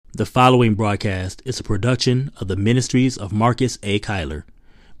The following broadcast is a production of the Ministries of Marcus A. Kyler.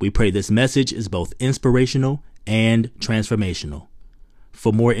 We pray this message is both inspirational and transformational.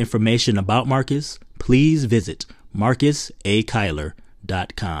 For more information about Marcus, please visit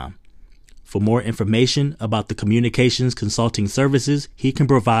marcusakyler.com. For more information about the communications consulting services he can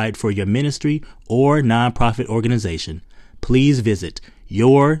provide for your ministry or nonprofit organization, please visit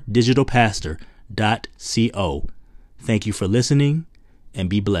yourdigitalpastor.co. Thank you for listening and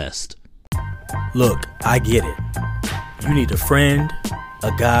be blessed. Look, I get it. You need a friend,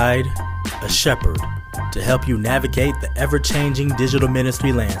 a guide, a shepherd to help you navigate the ever-changing digital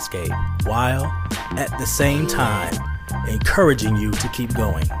ministry landscape while, at the same time, encouraging you to keep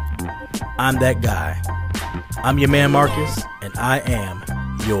going. I'm that guy. I'm your man Marcus, and I am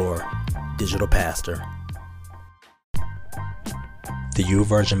your digital pastor. The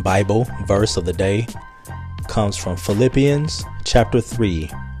YouVersion Bible verse of the day comes from Philippians chapter 3,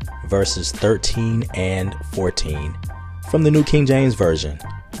 verses 13 and 14 from the New King James Version.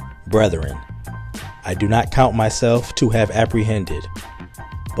 Brethren, I do not count myself to have apprehended,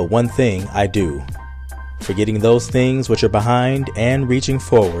 but one thing I do, forgetting those things which are behind and reaching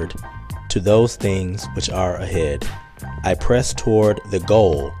forward to those things which are ahead. I press toward the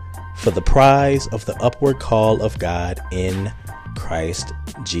goal for the prize of the upward call of God in Christ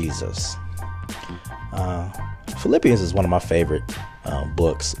Jesus. Philippians is one of my favorite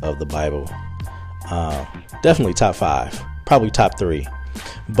books of the Bible. Definitely top 5, probably top 3.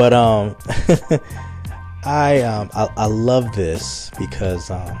 But I love this because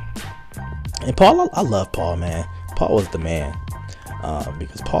and Paul, I love Paul, man. Paul was the man,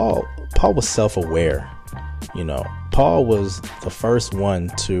 because Paul was self-aware. You know, Paul was the first one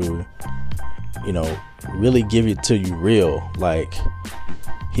to, really give it to you real. Like,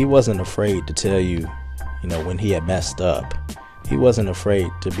 he wasn't afraid to tell you, when he had messed up. He wasn't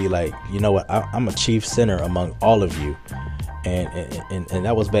afraid to be like, you know what, I'm a chief sinner among all of you. And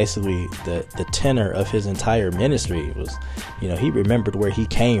that was basically the tenor of his entire ministry. It was, he remembered where he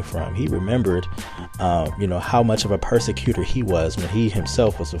came from. He remembered, how much of a persecutor he was when he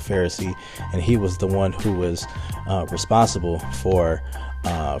himself was a Pharisee, and he was the one who was responsible for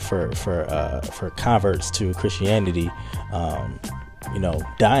converts to Christianity,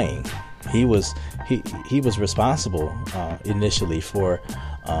 dying. He was responsible initially for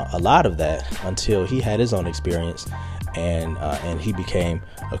a lot of that until he had his own experience and he became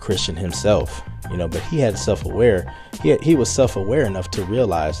a Christian himself. But he had self-aware. He was self-aware enough to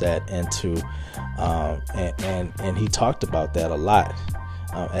realize that and to and he talked about that a lot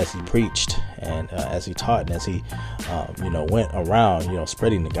as he preached and as he taught and as he went around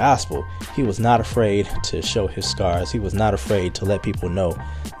spreading the gospel. He was not afraid to show his scars. He was not afraid to let people know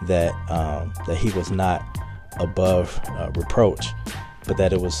that he was not above reproach, but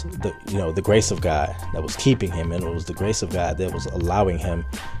that it was the grace of God that was keeping him, and it was the grace of God that was allowing him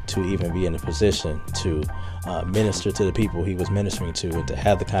to even be in a position to minister to the people he was ministering to, and to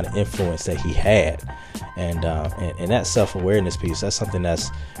have the kind of influence that he had. And that self-awareness piece, that's something that's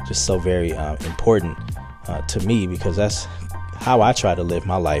just so very important to me, because that's how I try to live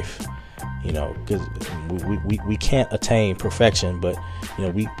my life. Because we can't attain perfection, but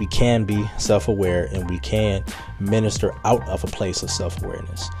we can be self-aware, and we can minister out of a place of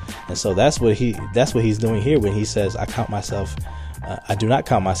self-awareness. And so that's what he's doing here when he says, I do not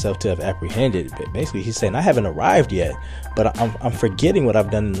count myself to have apprehended. But basically, he's saying I haven't arrived yet, but I'm forgetting what I've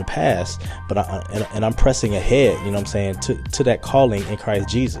done in the past. But I'm pressing ahead. To that calling in Christ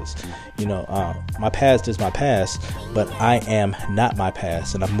Jesus. My past is my past, but I am not my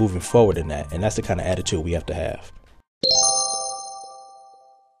past, and I'm moving forward in that. And that's the kind of attitude we have to have.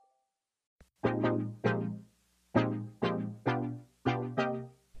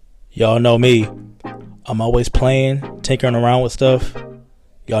 Y'all know me. I'm always playing, tinkering around with stuff.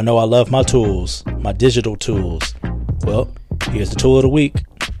 Y'all know I love my tools, my digital tools. Well, here's the tool of the week.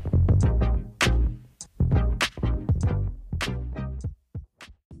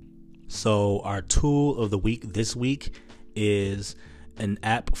 So our tool of the week this week is an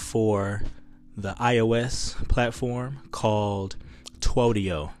app for the iOS platform called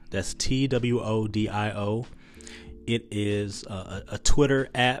Twodio. That's Twodio. It is a Twitter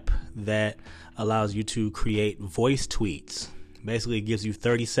app that allows you to create voice tweets. Basically, it gives you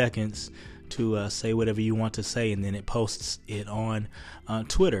 30 seconds to say whatever you want to say, and then it posts it on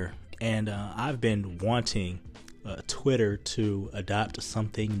Twitter. And I've been wanting Twitter to adopt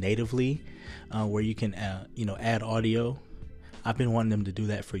something natively where you can add audio. I've been wanting them to do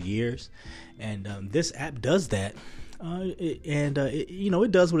that for years, and this app does that.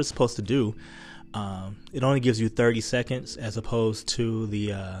 It does what it's supposed to do. It only gives you 30 seconds as opposed to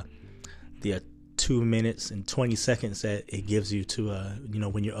the 2 minutes and 20 seconds that it gives you to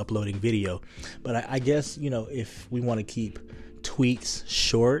when you're uploading video. But I guess if we want to keep tweets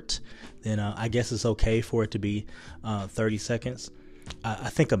short, then I guess it's okay for it to be 30 seconds. I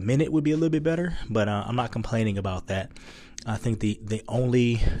think a minute would be a little bit better, but I'm not complaining about that. I think the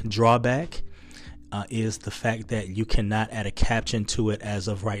only drawback is the fact that you cannot add a caption to it as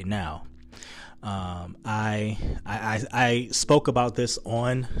of right now. I spoke about this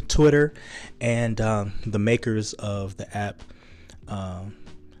on Twitter, and the makers of the app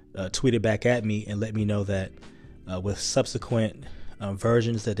tweeted back at me and let me know that with subsequent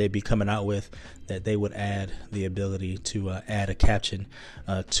versions that they'd be coming out with, that they would add the ability to add a caption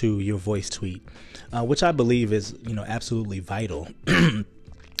to your voice tweet, which I believe is absolutely vital.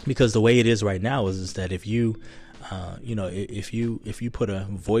 Because the way it is right now is that if you if you put a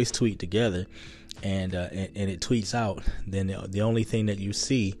voice tweet together and it tweets out, then the only thing that you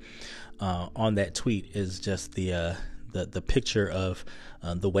see on that tweet is just the picture of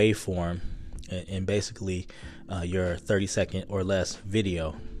the waveform and basically your 30-second or less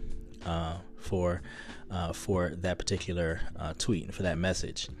video for that particular tweet, for that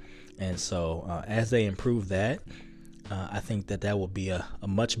message. And so as they improve that, I think that will be a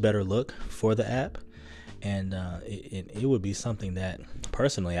much better look for the app. And it would be something that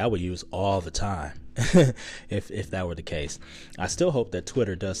personally I would use all the time if that were the case. I still hope that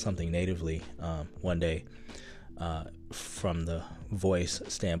Twitter does something natively one day from the voice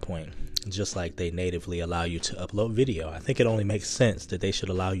standpoint, just like they natively allow you to upload video. I think it only makes sense that they should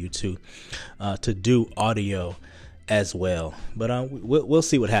allow you to do audio as well. But we'll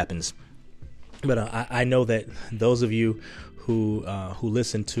see what happens. But I know that those of you who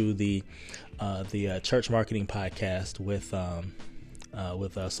listen to the Church Marketing Podcast with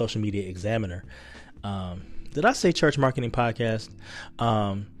Social Media Examiner. Did I say Church Marketing Podcast?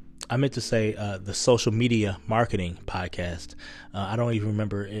 I meant to say the Social Media Marketing Podcast. I don't even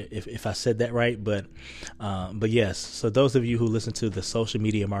remember if I said that right, but yes. So those of you who listen to the Social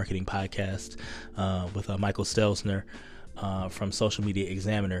Media Marketing Podcast with Michael Stelzner from Social Media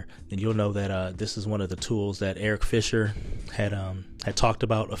Examiner, then you'll know that this is one of the tools that Eric Fisher had talked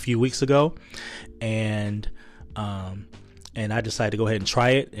about a few weeks ago, and I decided to go ahead and try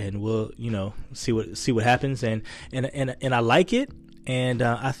it, and we'll see what happens, and I like it, and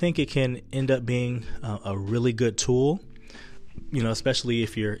I think it can end up being a really good tool. Especially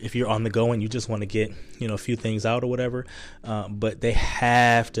if you're on the go and you just want to get a few things out or whatever, but they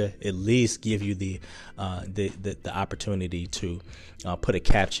have to at least give you the opportunity to put a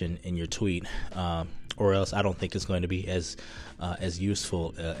caption in your tweet, or else I don't think it's going to be as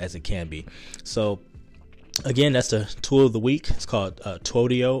useful as it can be. So again, that's the tool of the week. It's called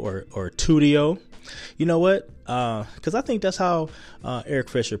Twodio or Tudio. You know what? Because I think that's how Eric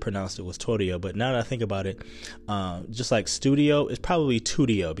Fisher pronounced it, was Twodio. But now that I think about it, just like studio, it's probably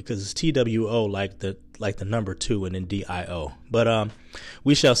Tudio, because it's TWO, like the number 2 and then DIO. But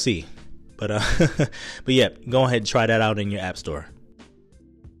we shall see. But but yeah, go ahead and try that out in your app store.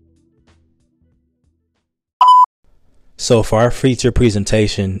 So for our feature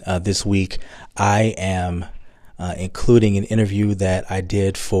presentation this week, I am including an interview that I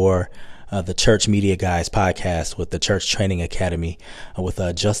did for the Church Media Guys podcast with the Church Training Academy with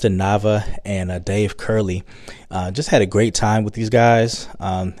Justin Nava and Dave Curley. Just had a great time with these guys.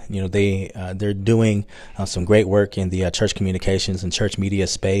 They're doing some great work in the church communications and church media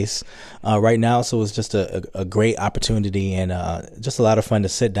space right now. So it was just a great opportunity and just a lot of fun to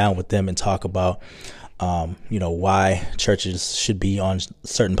sit down with them and talk about why churches should be on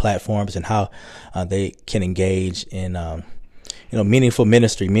certain platforms and how they can engage in meaningful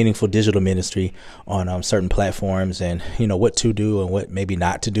ministry, meaningful digital ministry on certain platforms, and what to do and what maybe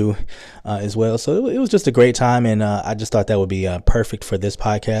not to do as well. So it was just a great time, and I just thought that would be perfect for this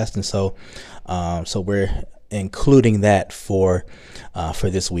podcast, and so we're including that for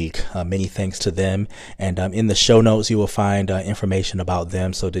this week. Many thanks to them, and in the show notes you will find information about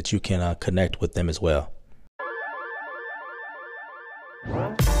them so that you can connect with them as well.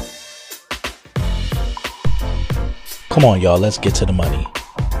 Come on, y'all, let's get to the money.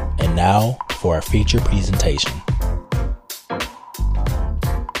 And now for our feature presentation.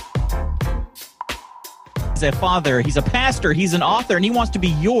 He's a father, he's a pastor, he's an author, and he wants to be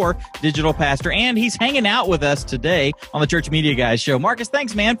your digital pastor. And he's hanging out with us today on the Church Media Guys show. Marcus,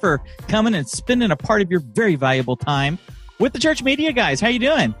 thanks, man, for coming and spending a part of your very valuable time with the Church Media Guys. How you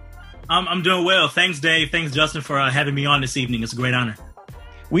doing? I'm doing well. Thanks, Dave. Thanks, Justin, for having me on this evening. It's a great honor.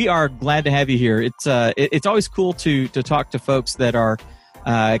 We are glad to have you here. It's always cool to talk to folks that are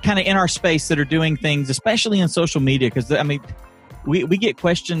kind of in our space that are doing things, especially in social media. Because, I mean, we get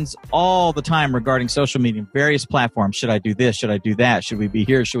questions all the time regarding social media, various platforms. Should I do this? Should I do that? Should we be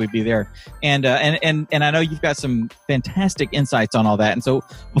here? Should we be there? And I know you've got some fantastic insights on all that. And so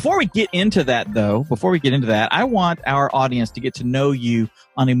before we get into that, I want our audience to get to know you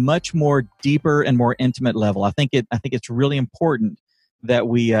on a much more deeper and more intimate level. I think it's really important that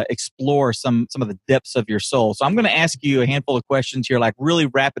we explore some of the depths of your soul. So I'm going to ask you a handful of questions here, like really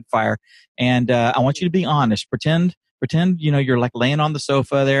rapid fire. And I want you to be honest. Pretend, you're like laying on the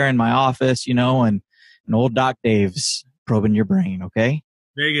sofa there in my office, and old Doc Dave's probing your brain. Okay.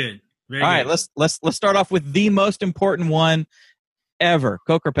 Very good. All right. Let's start off with the most important one ever: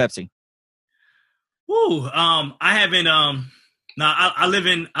 Coke or Pepsi? Ooh, I haven't. I live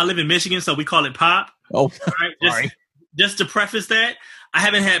in Michigan, so we call it pop. Oh, right? Sorry. Just to preface that, I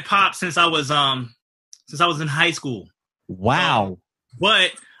haven't had pop since I was in high school. Wow.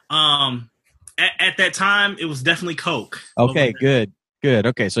 But at that time, it was definitely Coke. Okay, good.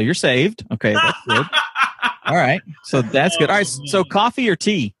 Okay, so you're saved. Okay, that's good. All right, so that's good. All right, so coffee or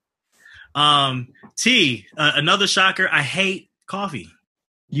tea? Tea. Another shocker. I hate coffee.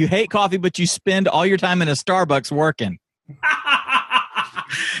 You hate coffee, but you spend all your time in a Starbucks working.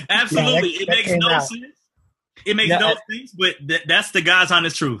 Absolutely. It makes no sense. It makes no sense, but that's the God's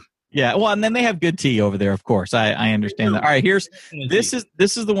honest truth. Yeah, well, and then they have good tea over there, of course. I understand that. All right, this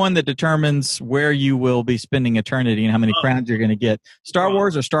is the one that determines where you will be spending eternity and how many crowns you're going to get. Star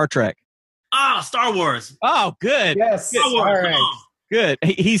Wars or Star Trek? Star Wars. Oh, good. Yes. Star Wars. All right. Good.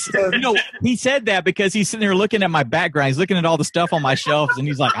 He's he said that because he's sitting there looking at my background. He's looking at all the stuff on my shelves, and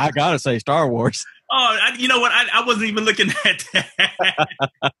he's like, I gotta say Star Wars. Oh, you know what? I wasn't even looking at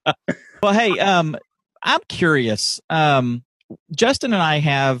that. Well, hey, I'm curious. Justin and I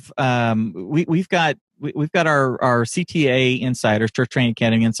have we've got our CTA insiders, Church Training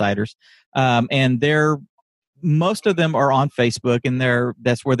Academy insiders, and most of them are on Facebook, and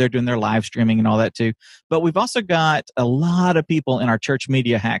that's where they're doing their live streaming and all that too. But we've also got a lot of people in our Church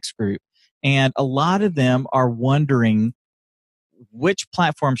Media Hacks group, and a lot of them are wondering which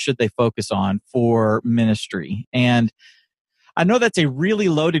platform should they focus on for ministry. And I know that's a really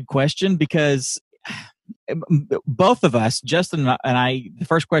loaded question because both of us, Justin and I, the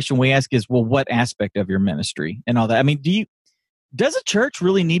first question we ask is, well, what aspect of your ministry and all that? I mean, does a church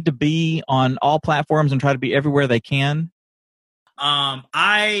really need to be on all platforms and try to be everywhere they can?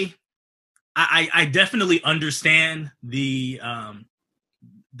 I definitely understand the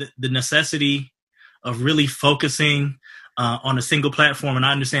necessity of really focusing on a single platform, and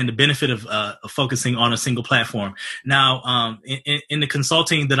I understand the benefit of focusing on a single platform. Now, in the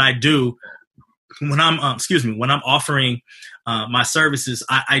consulting that I do, when I'm offering my services,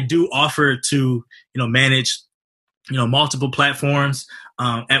 I do offer to manage multiple platforms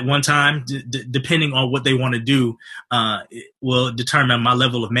at one time. Depending on what they want to do, it will determine my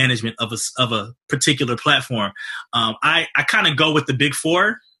level of management of a particular platform. I kind of go with the big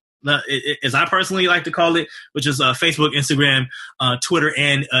four, as I personally like to call it, which is Facebook, Instagram, Twitter,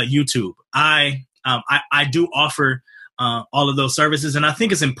 and YouTube. I do offer all of those services, and I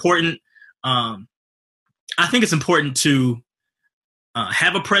think it's important. To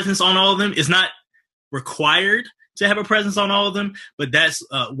have a presence on all of them. It's not required to have a presence on all of them, but that's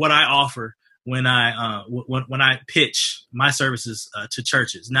what I offer when I pitch my services to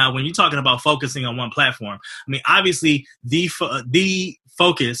churches. Now, when you're talking about focusing on one platform, I mean, obviously the focal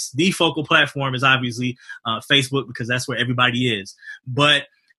platform is obviously Facebook, because that's where everybody is. But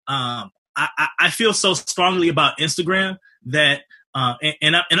I feel so strongly about Instagram that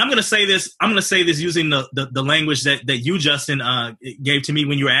and I'm going to say this. I'm going to say this using the language that you, Justin, gave to me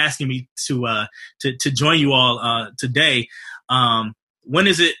when you were asking me to join you all today. When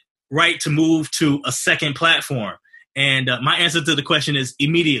is it right to move to a second platform? And my answer to the question is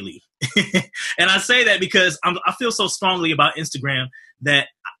immediately. And I say that because I feel so strongly about Instagram that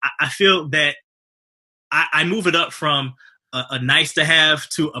I feel that I move it up from a nice to have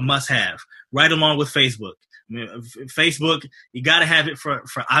to a must have, right along with Facebook. Facebook, you got to have it for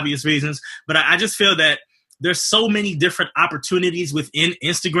obvious reasons. But I just feel that there's so many different opportunities within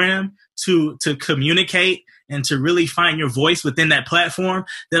Instagram to communicate and to really find your voice within that platform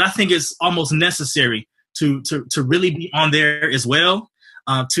that I think is almost necessary to really be on there as well,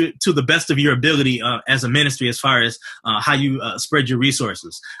 to the best of your ability as a ministry, as far as how you spread your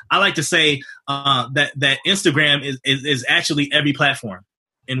resources. I like to say that Instagram is actually every platform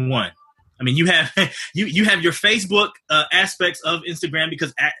in one. I mean, you have you have your Facebook aspects of Instagram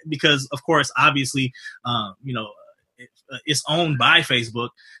because of course, obviously, it's owned by Facebook.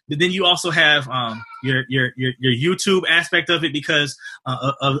 But then you also have your YouTube aspect of it because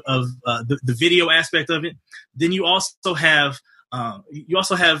of the video aspect of it. Then you also have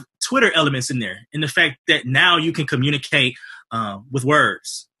Twitter elements in there, in the fact that now you can communicate with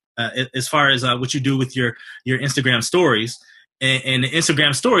words as far as what you do with your Instagram stories. And the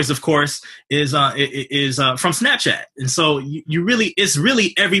Instagram stories, of course, is from Snapchat. And so it's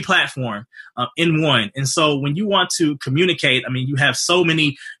really every platform in one. And so when you want to communicate, I mean, you have so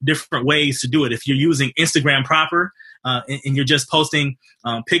many different ways to do it. If you're using Instagram proper and you're just posting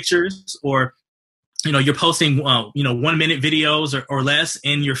pictures, or you're posting, 1 minute videos or less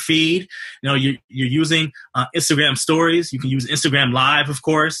in your feed. You're using Instagram stories. You can use Instagram Live, of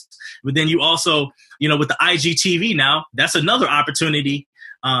course. But then you also, with the IGTV now, that's another opportunity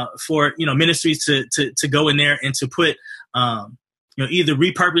for, ministries to go in there and to put, either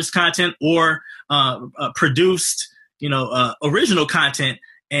repurposed content or produced, original content,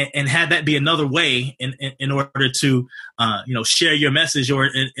 and have that be another way in order to, share your message, or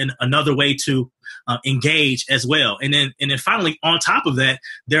in another way to engage as well. And then finally, on top of that,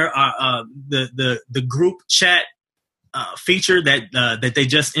 there are the group chat feature that they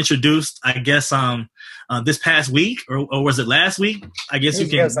just introduced, I guess, this past week, or was it last week? I guess you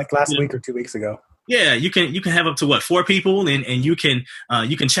can. Yeah, it was like last week or 2 weeks ago. Yeah, you can have up to 4 people, and you can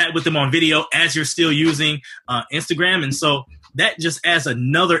chat with them on video as you're still using Instagram. And so that just adds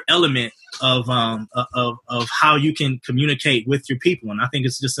another element of how you can communicate with your people. And I think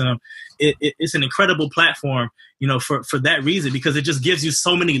it's just it's an incredible platform, for that reason, because it just gives you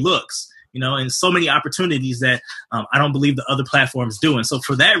so many looks, and so many opportunities that I don't believe the other platforms do. And so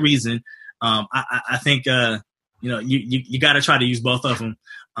for that reason, I think you got to try to use both of them,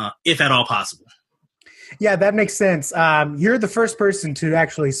 if at all possible. Yeah, that makes sense. You're the first person to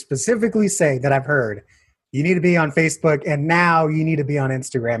actually specifically say that I've heard you need to be on Facebook, and now you need to be on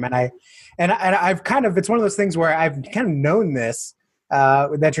Instagram. And I've kind of, it's one of those things where I've kind of known this,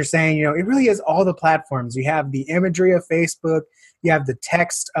 that you're saying, it really is all the platforms. You have the imagery of Facebook, you have the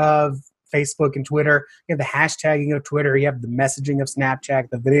text of Facebook and Twitter, you have the hashtagging of Twitter, you have the messaging of Snapchat,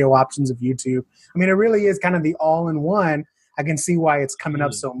 the video options of YouTube. I mean, it really is kind of the all-in-one. I can see why it's coming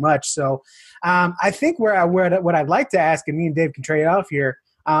up so much. So I think what I'd like to ask, and me and Dave can trade off here,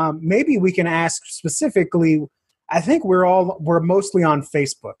 maybe we can ask specifically, I think we're mostly on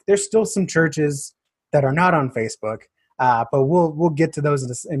Facebook. There's still some churches that are not on Facebook, but we'll get to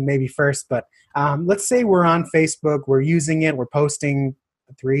those in maybe first. But let's say we're on Facebook, we're using it, we're posting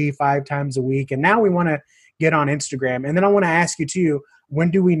 3-5 times a week, and now we want to get on Instagram. And then I want to ask you too, when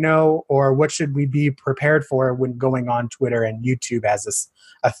do we know, or what should we be prepared for when going on Twitter and YouTube as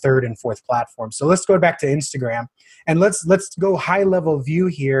a third and fourth platform? So let's go back to Instagram, and let's go high level view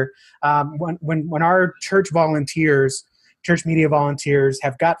here. When our church media volunteers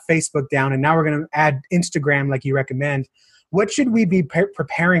have got Facebook down, and now we're going to add Instagram like you recommend, what should we be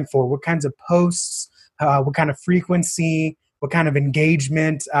preparing for? What kinds of posts? What kind of frequency? What kind of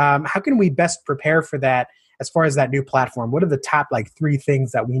engagement? How can we best prepare for that? As far as that new platform, what are the top 3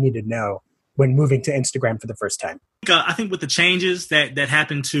 things that we need to know when moving to Instagram for the first time? I think with the changes that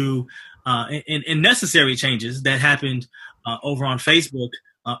happened to, and necessary changes that happened over on Facebook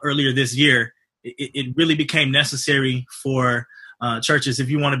earlier this year, it really became necessary for churches,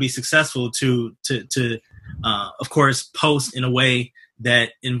 if you want to be successful, to of course, post in a way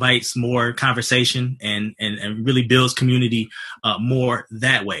that invites more conversation and really builds community more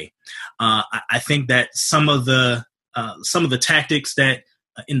that way. I think that some of the tactics that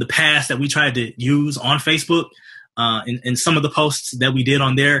in the past that we tried to use on Facebook and some of the posts that we did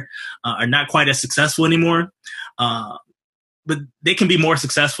on there are not quite as successful anymore, but they can be more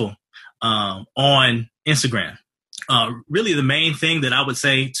successful on Instagram. Really, the main thing that I would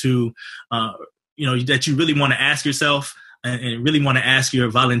say to that you really want to ask yourself, and really want to ask your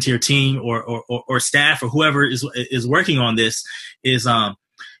volunteer team or staff or whoever is working on this is,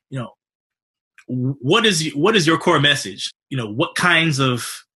 what is your core message? What kinds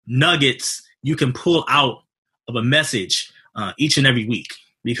of nuggets you can pull out of a message each and every week?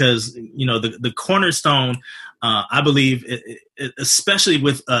 Because, the cornerstone, I believe, especially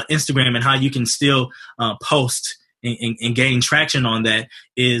with Instagram and how you can still post and gain traction on that,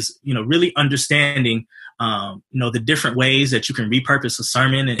 is, really understanding the different ways that you can repurpose a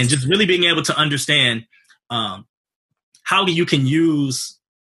sermon, and just really being able to understand how you can use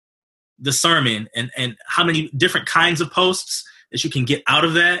the sermon and how many different kinds of posts that you can get out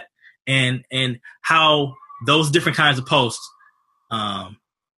of that, and how those different kinds of posts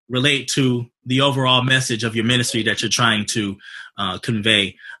relate to the overall message of your ministry that you're trying to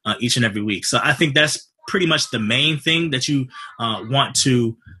convey each and every week. So I think that's pretty much the main thing that you want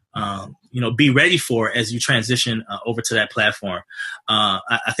to be ready for as you transition over to that platform.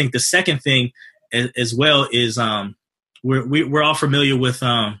 I think the second thing as well is we're all familiar with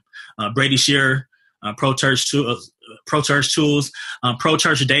Brady Shearer, Pro Church Tools, Pro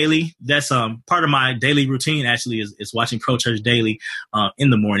Church Daily. That's part of my daily routine. Actually, is watching Pro Church Daily in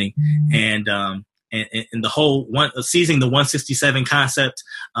the morning, and the whole seizing the 167 concept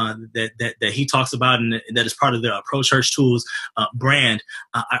that he talks about, and that is part of the Pro Church Tools brand.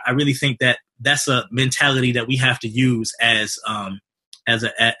 I really think that that's a mentality that we have to use as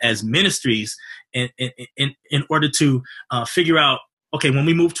ministries in order to figure out, okay, when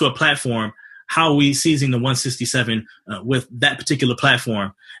we move to a platform, how are we seizing the 167 with that particular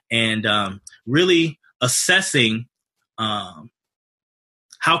platform, and really assessing how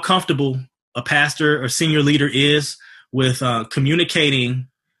comfortable a pastor or senior leader is with communicating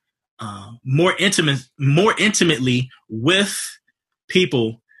more intimately with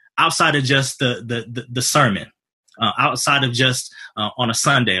people outside of just the sermon, outside of just on a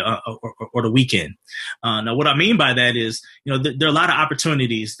Sunday or the weekend. Now, what I mean by that is, there are a lot of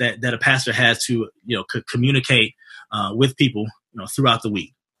opportunities that a pastor has to, communicate with people, throughout the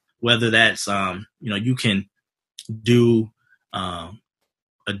week. Whether that's, you can do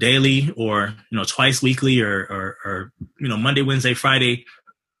a daily or twice weekly or Monday, Wednesday, Friday,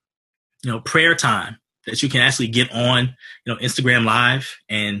 prayer time that you can actually get on Instagram Live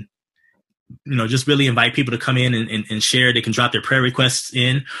and just really invite people to come in and share. They can drop their prayer requests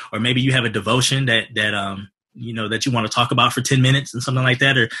in, or maybe you have a devotion that you want to talk about for 10 minutes and something like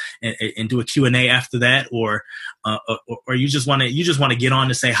that, and do a Q&A after that, or you just want to get on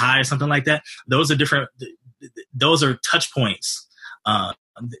to say hi or something like that. Those are touch points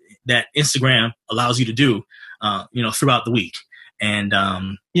that Instagram allows you to do, throughout the week. And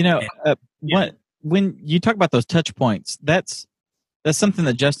when you talk about those touch points, that's something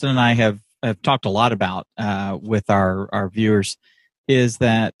that Justin and I have talked a lot about with our viewers, is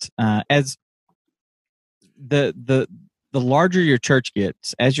that as the larger your church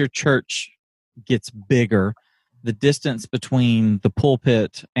gets, as your church gets bigger, the distance between the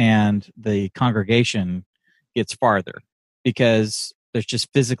pulpit and the congregation gets farther, because there's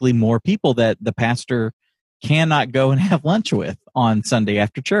just physically more people that the pastor cannot go and have lunch with on Sunday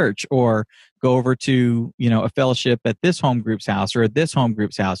after church, or go over to, a fellowship at this home group's house or at this home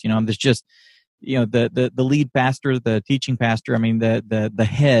group's house. And there's just, the lead pastor, the teaching pastor, the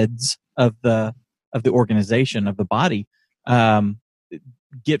heads of the organization, of the body,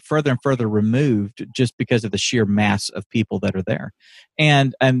 get further and further removed just because of the sheer mass of people that are there.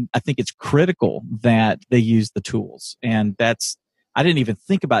 And I think it's critical that they use the tools. And I didn't even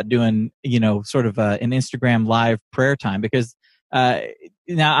think about doing, sort of an Instagram Live prayer time, because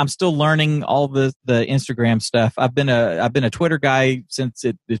now I'm still learning all the Instagram stuff. I've been a Twitter guy since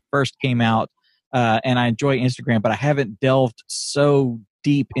it first came out, and I enjoy Instagram, but I haven't delved so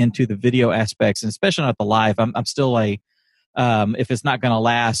deep into the video aspects, and especially not the live. I'm still if it's not going to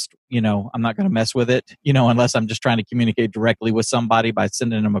last, I'm not going to mess with it, unless I'm just trying to communicate directly with somebody by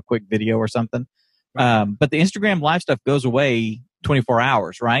sending them a quick video or something. Right. But the Instagram Live stuff goes away 24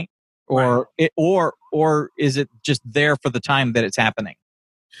 hours, right? Or is it just there for the time that it's happening?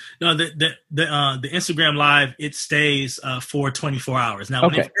 No, the Instagram Live, it stays for 24 hours. Now,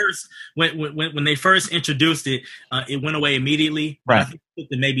 okay. when they first introduced it, it went away immediately. Right. I think it took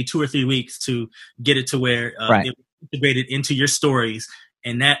them maybe 2 or 3 weeks to get it to where right. it was integrated into your stories,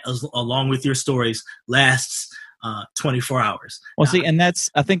 and that, along with your stories, lasts 24 hours. Well, see, and I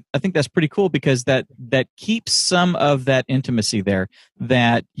think that's pretty cool, because that keeps some of that intimacy there,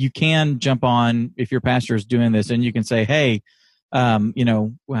 that you can jump on if your pastor is doing this, and you can say, hey,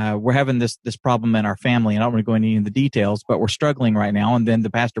 we're having this problem in our family, and I don't want to go into any of the details, but we're struggling right now. And then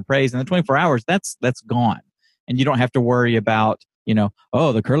the pastor prays, and the 24 hours, that's gone. And you don't have to worry about,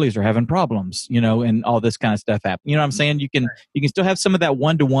 the Curleys are having problems, and all this kind of stuff happen. You know what I'm saying? You can still have some of that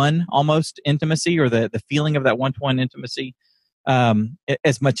one-to-one almost intimacy, or the feeling of that one-to-one intimacy,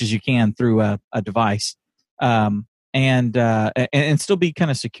 as much as you can through a device, and still be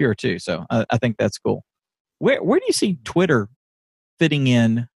kind of secure too. So I think that's cool. Where do you see Twitter fitting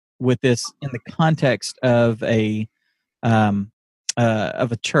in with this in the context of a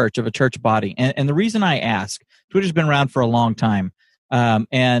church body? And the reason I ask, Twitter's been around for a long time,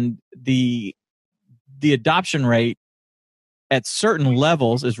 and the adoption rate at certain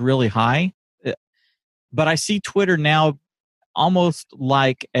levels is really high, but I see Twitter now almost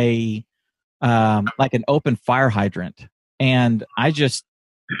like an open fire hydrant, and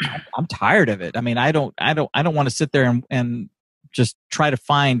I'm tired of it. I don't want to sit there and just try to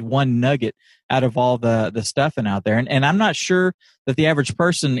find one nugget out of all the stuffing out there. And I'm not sure that the average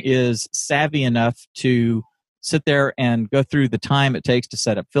person is savvy enough to sit there and go through the time it takes to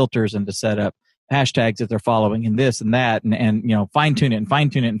set up filters and to set up hashtags that they're following and this and that, and fine tune it and fine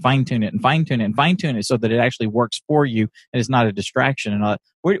tune it and fine tune it and fine tune it and fine tune it so that it actually works for you and it's not a distraction. And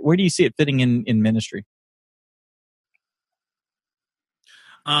where do you see it fitting in ministry?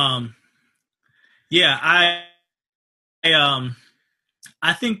 Yeah,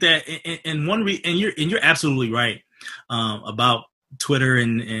 I think that and you're absolutely right about Twitter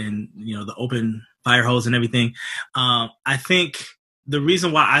and the open fire hose and everything. I think the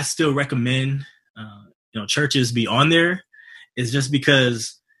reason why I still recommend churches be on there is just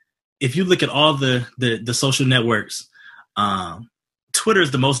because if you look at all the social networks, Twitter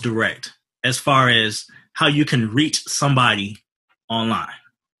is the most direct as far as how you can reach somebody online.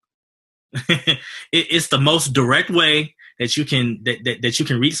 It's the most direct way that you can that you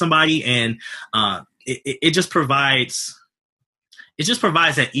can reach somebody, and it just provides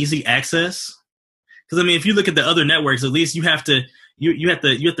that easy access. Because I mean, if you look at the other networks, at least you have to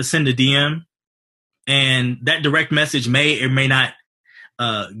send a DM, and that direct message may or may not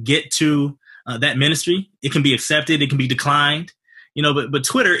get to that ministry. It can be accepted, it can be declined, But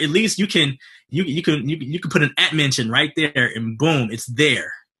Twitter, at least you can put an @ mention right there, and boom, it's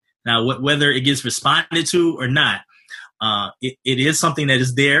there. Now, whether it gets responded to or not, it is something that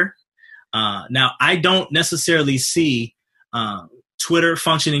is there. Now, I don't necessarily see Twitter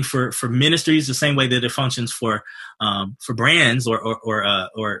functioning for ministries the same way that it functions for brands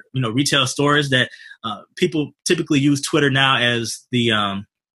or retail stores. That people typically use Twitter now as the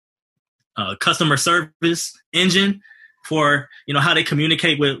customer service engine for how they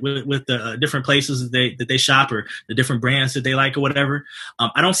communicate with the different places that they shop or the different brands that they like or whatever.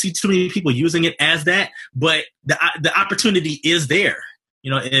 I don't see too many people using it as that, but the opportunity is there.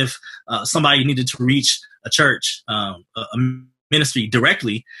 If somebody needed to reach a church, a ministry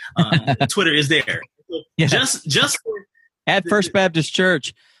directly, Twitter is there. Yeah. Just at First Baptist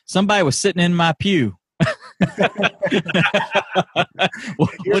Church, somebody was sitting in my pew. What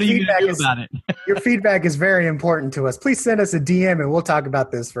are you going to do about it? Your feedback is very important to us. Please send us a DM and we'll talk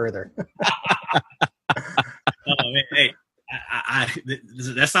about this further. Oh, man, hey,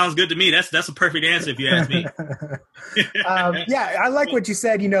 that sounds good to me. That's a perfect answer if you ask me. Yeah, I like what you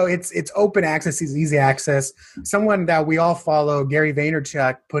said. It's open access, it's easy access. Someone that we all follow, Gary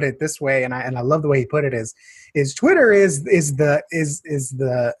Vaynerchuk, put it this way, and I love the way he put it. Is Twitter is the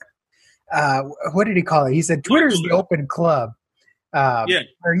what did he call it? He said Twitter's the open club.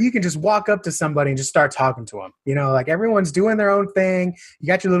 Where you can just walk up to somebody and just start talking to them. Like everyone's doing their own thing. You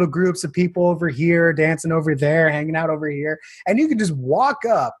got your little groups of people over here, dancing over there, hanging out over here. And you can just walk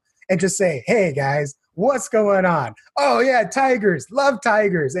up and just say, hey guys, what's going on? Oh yeah, Tigers, love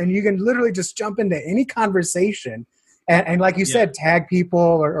Tigers. And you can literally just jump into any conversation. And like you said, tag people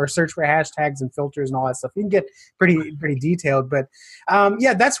or search for hashtags and filters and all that stuff. You can get pretty detailed. But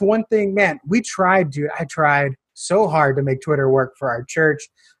that's one thing, man. I tried so hard to make Twitter work for our church,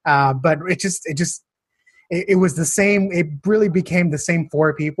 but it was the same. It really became the same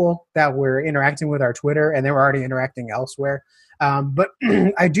 4 people that were interacting with our Twitter, and they were already interacting elsewhere. But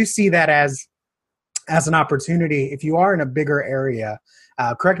I do see that as an opportunity. If you are in a bigger area,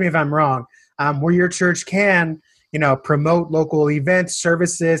 correct me if I'm wrong, where your church can promote local events,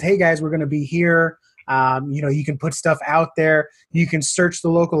 services. Hey guys, we're going to be here. You can put stuff out there. You can search the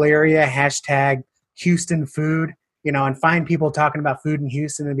local area, hashtag Houston food, and find people talking about food in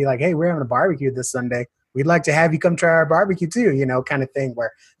Houston and be like, hey, we're having a barbecue this Sunday. We'd like to have you come try our barbecue too, kind of thing,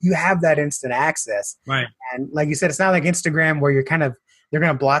 where you have that instant access. Right. And like you said, it's not like Instagram where they're going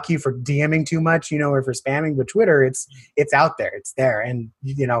to block you for DMing too much, or for spamming. But Twitter, it's out there. It's there. And,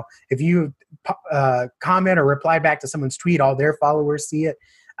 if you comment or reply back to someone's tweet, all their followers see it.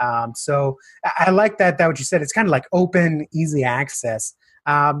 So I like that what you said. It's kind of like open, easy access.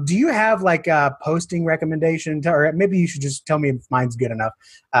 Do you have like a posting recommendation, or maybe you should just tell me if mine's good enough?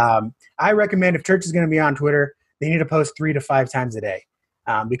 I recommend if church is going to be on Twitter, they need to post 3 to 5 times a day,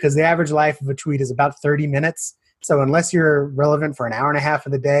 because the average life of a tweet is about 30 minutes. So unless you're relevant for an hour and a half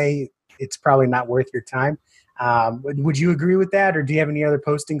of the day, it's probably not worth your time. Would you agree with that, or do you have any other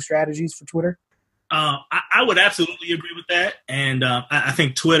posting strategies for Twitter? I would absolutely agree with that, and I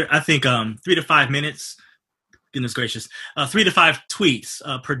think Twitter. I think 3 to 5 minutes. Goodness gracious, 3 to 5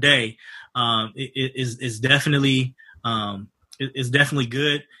 tweets per day is definitely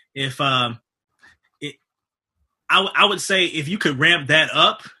good. If I would say if you could ramp that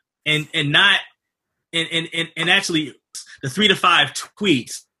up and actually the 3 to 5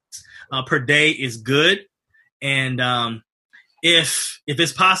 tweets per day is good, and if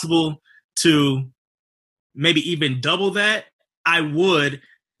it's possible to maybe even double that, I would,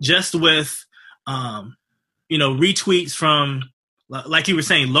 just with retweets from, like you were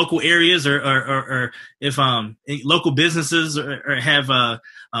saying, local areas, or if local businesses or have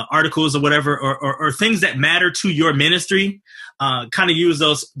articles or whatever, or things that matter to your ministry, kind of use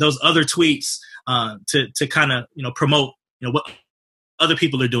those other tweets to kind of promote what other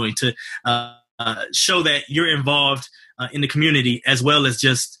people are doing, to show that you're involved in the community, as well as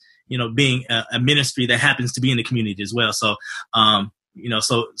just being a ministry that happens to be in the community as well. So having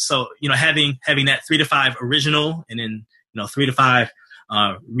that 3 to 5 original, and then 3 to 5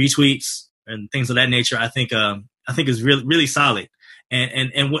 retweets and things of that nature, I think is really, really solid.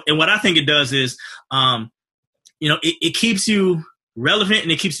 And what I think it does is it keeps you relevant,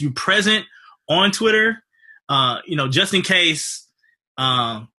 and it keeps you present on Twitter, just in case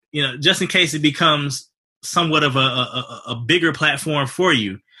it becomes somewhat of a bigger platform for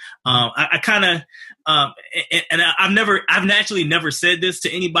you. I kind of, and I've actually never said this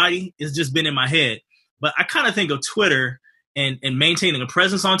to anybody. It's just been in my head, but I kind of think of Twitter and maintaining a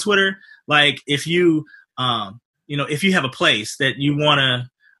presence on Twitter. Like if you have a place that you want to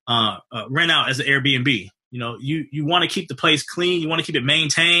rent out as an Airbnb, you want to keep the place clean. You want to keep it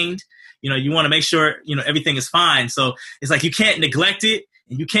maintained. You want to make sure, everything is fine. So it's like, you can't neglect it,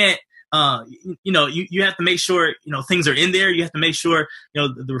 and you can't, you have to make sure, things are in there. You have to make sure,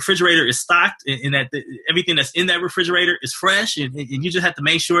 the refrigerator is stocked, and that everything that's in that refrigerator is fresh. And you just have to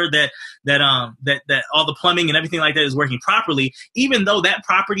make sure that all the plumbing and everything like that is working properly, even though that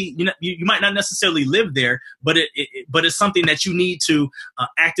property, you might not necessarily live there, but it's something that you need to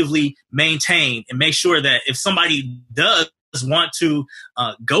actively maintain, and make sure that if somebody does want to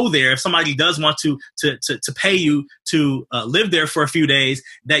go there, if somebody does want to pay you to live there for a few days,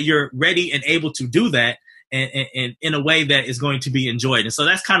 that you're ready and able to do that, and in a way that is going to be enjoyed. And so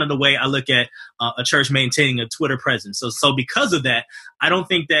that's kind of the way I look at a church maintaining a Twitter presence. So because of that, I don't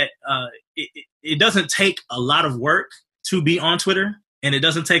think that it doesn't take a lot of work to be on Twitter, and it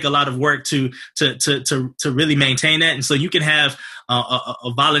doesn't take a lot of work to really maintain that. And so you can have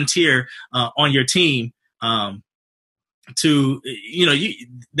a volunteer on your team,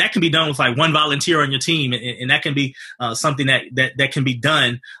 that can be done with like one volunteer on your team, and that can be something that can be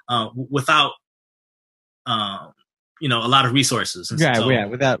done without a lot of resources.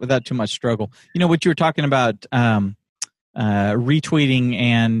 Without too much struggle. What you were talking about, retweeting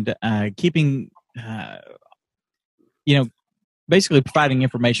and keeping basically providing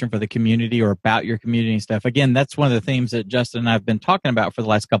information for the community or about your community and stuff. Again, that's one of the themes that Justin and I have been talking about for the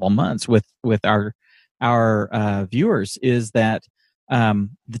last couple of months with our viewers, is that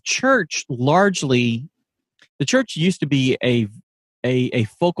the church used to be a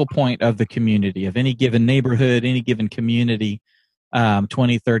focal point of the community, of any given neighborhood, any given community,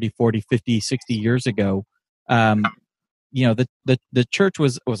 20, 30, 40, 50, 60 years ago. The church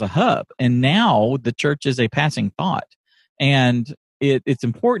was a hub, and now the church is a passing thought. And it's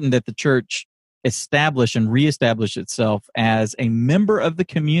important that the church establish and reestablish itself as a member of the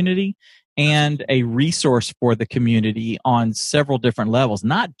community and a resource for the community on several different levels,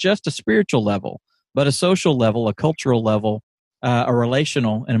 not just a spiritual level, but a social level, a cultural level, a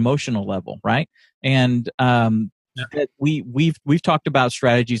relational and emotional level, right? And we've talked about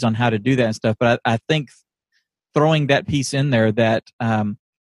strategies on how to do that and stuff, but I think throwing that piece in there, that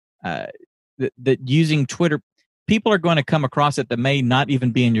that using Twitter, people are going to come across it that may not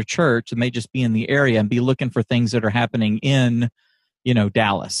even be in your church, it may just be in the area, and be looking for things that are happening in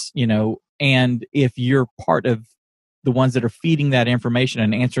Dallas, and if you're part of the ones that are feeding that information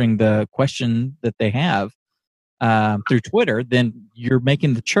and answering the question that they have through Twitter, then you're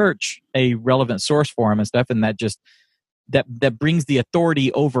making the church a relevant source for them and stuff. And that just, that brings the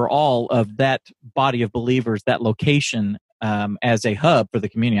authority overall of that body of believers, that location, as a hub for the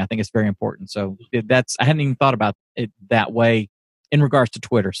community. I think it's very important. So I hadn't even thought about it that way in regards to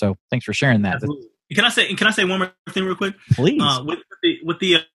Twitter. So thanks for sharing that. Absolutely. Can I say one more thing real quick? Please. With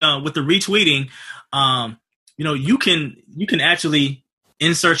the retweeting, you can actually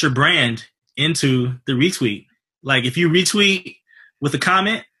insert your brand into the retweet. Like if you retweet with a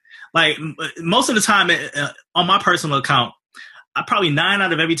comment, like most of the time on my personal account, I probably 9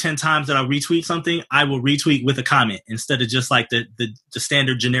 out of every 10 times that I retweet something, I will retweet with a comment instead of just like the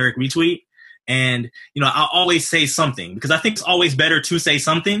standard generic retweet. And I'll always say something, because I think it's always better to say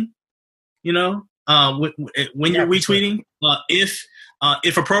something. When you're retweeting, if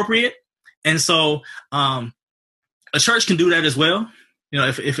appropriate. And so a church can do that as well.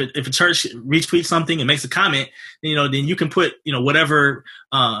 if a church retweets something and makes a comment, then you can put, whatever,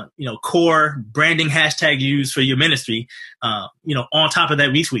 core branding hashtag you use for your ministry, on top of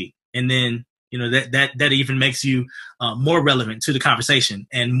that retweet. And then, that even makes you more relevant to the conversation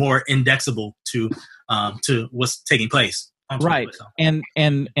and more indexable to what's taking place. Right. And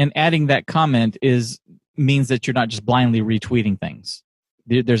adding that comment means that you're not just blindly retweeting things.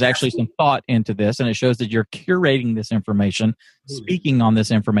 There's actually some thought into this, and it shows that you're curating this information, speaking on this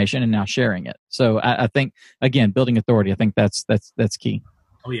information, and now sharing it. So I think, again, building authority, I think that's key.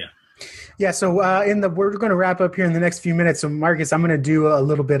 Oh, yeah. Yeah, so we're going to wrap up here in the next few minutes. So, Marcus, I'm going to do a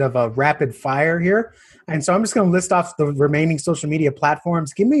little bit of a rapid fire here. And so I'm just going to list off the remaining social media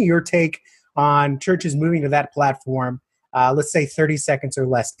platforms. Give me your take on churches moving to that platform. Let's say 30 seconds or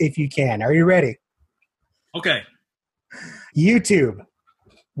less, if you can. Are you ready? Okay. YouTube.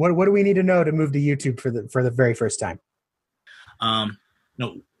 What do we need to know to move to YouTube for the very first time?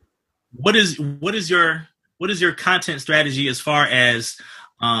 What is your content strategy as far as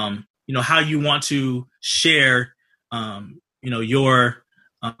how you want to share your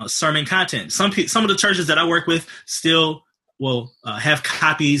sermon content? Some of the churches that I work with still will have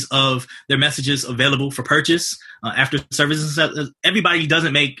copies of their messages available for purchase after services. Everybody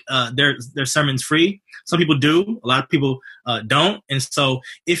doesn't make their sermons free. Some people do. A lot of people don't. And so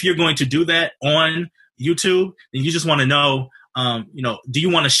if you're going to do that on YouTube, then you just want to know, do you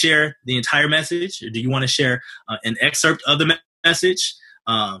want to share the entire message, or do you want to share an excerpt of the message?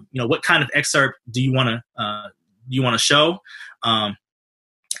 What kind of excerpt do you want to show?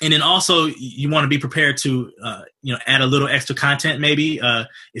 And then also you want to be prepared to, add a little extra content, maybe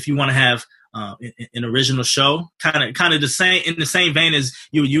if you want to have an original show, kind of the same in the same vein as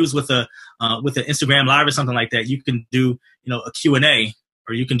you would use with an Instagram Live or something like that. You can do, a Q&A,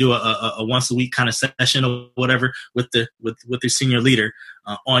 or you can do a once a week kind of session or whatever with your senior leader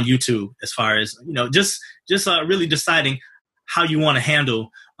on YouTube. As far as just really deciding how you want to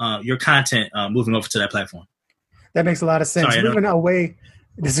handle your content moving over to that platform. That makes a lot of sense. Sorry, Moving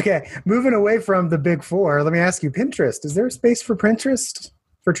away from the big four, let me ask you, Pinterest. Is there a space for Pinterest,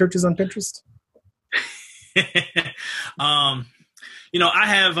 for churches on Pinterest? I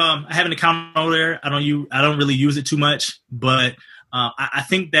have an account over there. I don't really use it too much, but I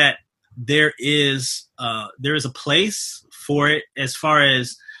think that there is a place for it, as far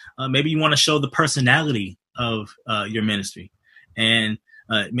as maybe you want to show the personality of your ministry, and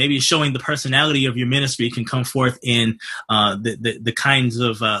maybe showing the personality of your ministry can come forth in the kinds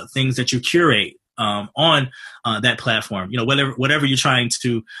of things that you curate on that platform. Whatever you're trying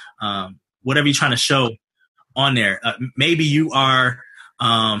to show on there. Maybe you are,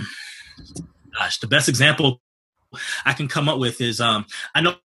 the best example I can come up with is I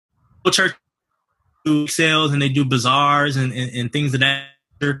know church do sales and they do bazaars and things of that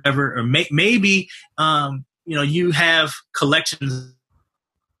whatever, or maybe you have collections.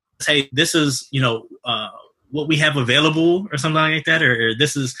 Hey, this is what we have available, or something like that, or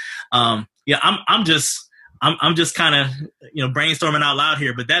this is I'm just kind of brainstorming out loud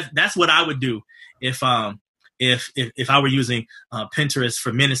here, but that's what I would do if I were using Pinterest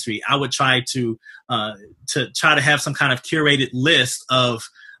for ministry. I would try to have some kind of curated list of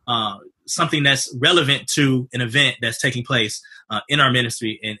something that's relevant to an event that's taking place in our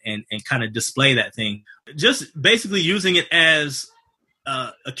ministry, and kind of display that thing. Just basically using it as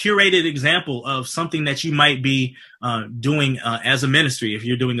a curated example of something that you might be doing as a ministry. If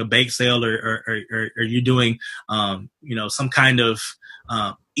you're doing a bake sale, or you're doing some kind of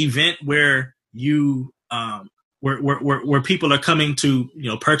event where you where people are coming to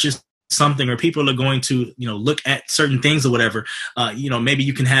purchase something, or people are going to look at certain things or whatever, maybe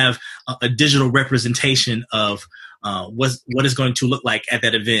you can have a digital representation of what is going to look like at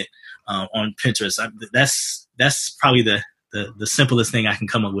that event on Pinterest. That's probably the simplest thing I can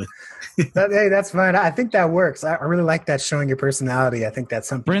come up with. Hey, that's fine. I think that works. I really like that, showing your personality. I think that's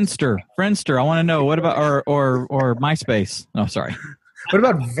something. Friendster. I want to know, what about or MySpace? Oh, sorry. What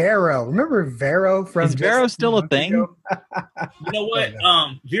about Vero? Remember Vero from? Is Vero still a thing? You know what?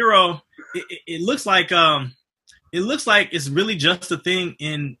 Vero. It looks like it's really just a thing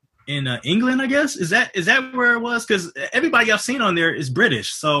in England, I guess. Is that where it was? Because everybody I've seen on there is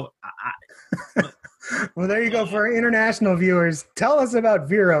British. So. Well, there you go. For our international viewers, tell us about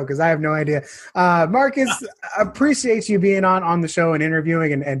Vero, because I have no idea. Marcus, appreciate you being on the show and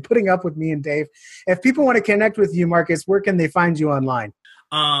interviewing and putting up with me and Dave. If people want to connect with you, Marcus, where can they find you online?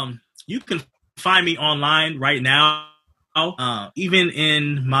 You can find me online right now. Even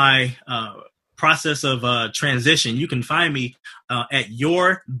in my process of transition, you can find me at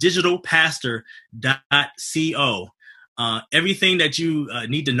yourdigitalpastor.co. Everything that you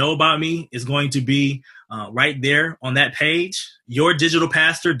need to know about me is going to be right there on that page,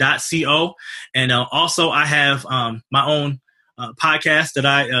 yourdigitalpastor.co. And also I have my own podcast that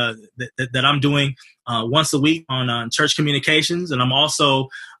that I'm doing once a week on church communications. And I'm also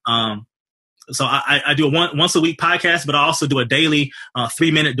so I do a once a week podcast, but I also do a daily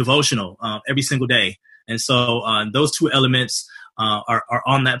 3-minute devotional every single day. And so those two elements are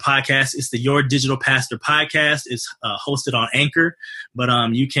on that podcast. It's the Your Digital Pastor podcast. It's hosted on Anchor, but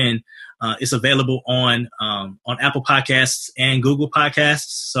you can. It's available on Apple Podcasts and Google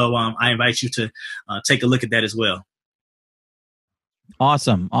Podcasts. So I invite you to take a look at that as well.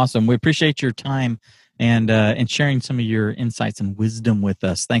 Awesome. We appreciate your time and sharing some of your insights and wisdom with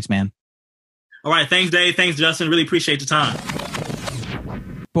us. Thanks, man. All right. Thanks, Dave. Thanks, Justin. Really appreciate the time.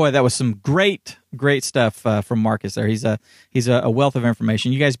 Boy, that was some great stuff from Marcus there. He's a wealth of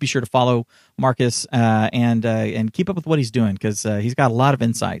information. You guys be sure to follow Marcus and keep up with what he's doing, because he's got a lot of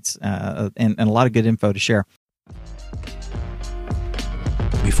insights and a lot of good info to share.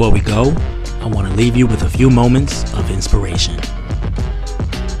 Before we go, I want to leave you with a few moments of inspiration.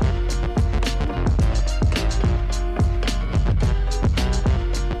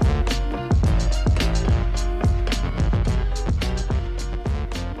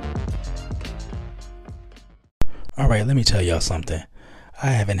 All right, let me tell y'all something. I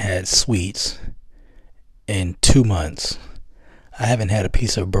haven't had sweets in 2 months. I haven't had a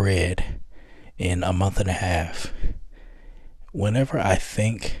piece of bread in a month and a half. Whenever I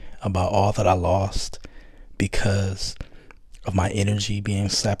think about all that I lost because of my energy being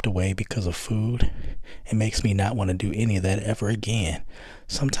sapped away because of food, it makes me not want to do any of that ever again.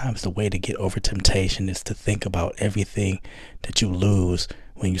 Sometimes the way to get over temptation is to think about everything that you lose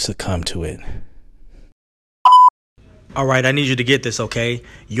when you succumb to it. All right, I need you to get this, okay?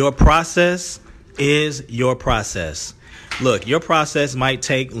 Your process is your process. Look, your process might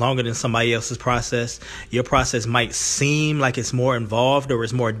take longer than somebody else's process. Your process might seem like it's more involved or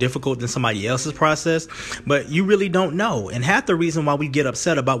it's more difficult than somebody else's process, but you really don't know. And half the reason why we get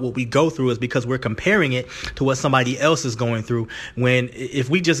upset about what we go through is because we're comparing it to what somebody else is going through, when if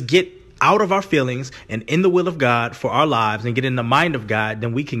we just get out of our feelings and in the will of God for our lives and get in the mind of God,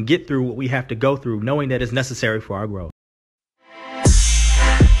 then we can get through what we have to go through, knowing that it's necessary for our growth.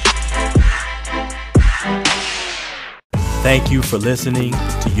 Thank you for listening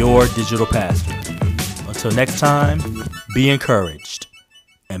to Your Digital Pastor. Until next time, be encouraged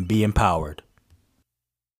and be empowered.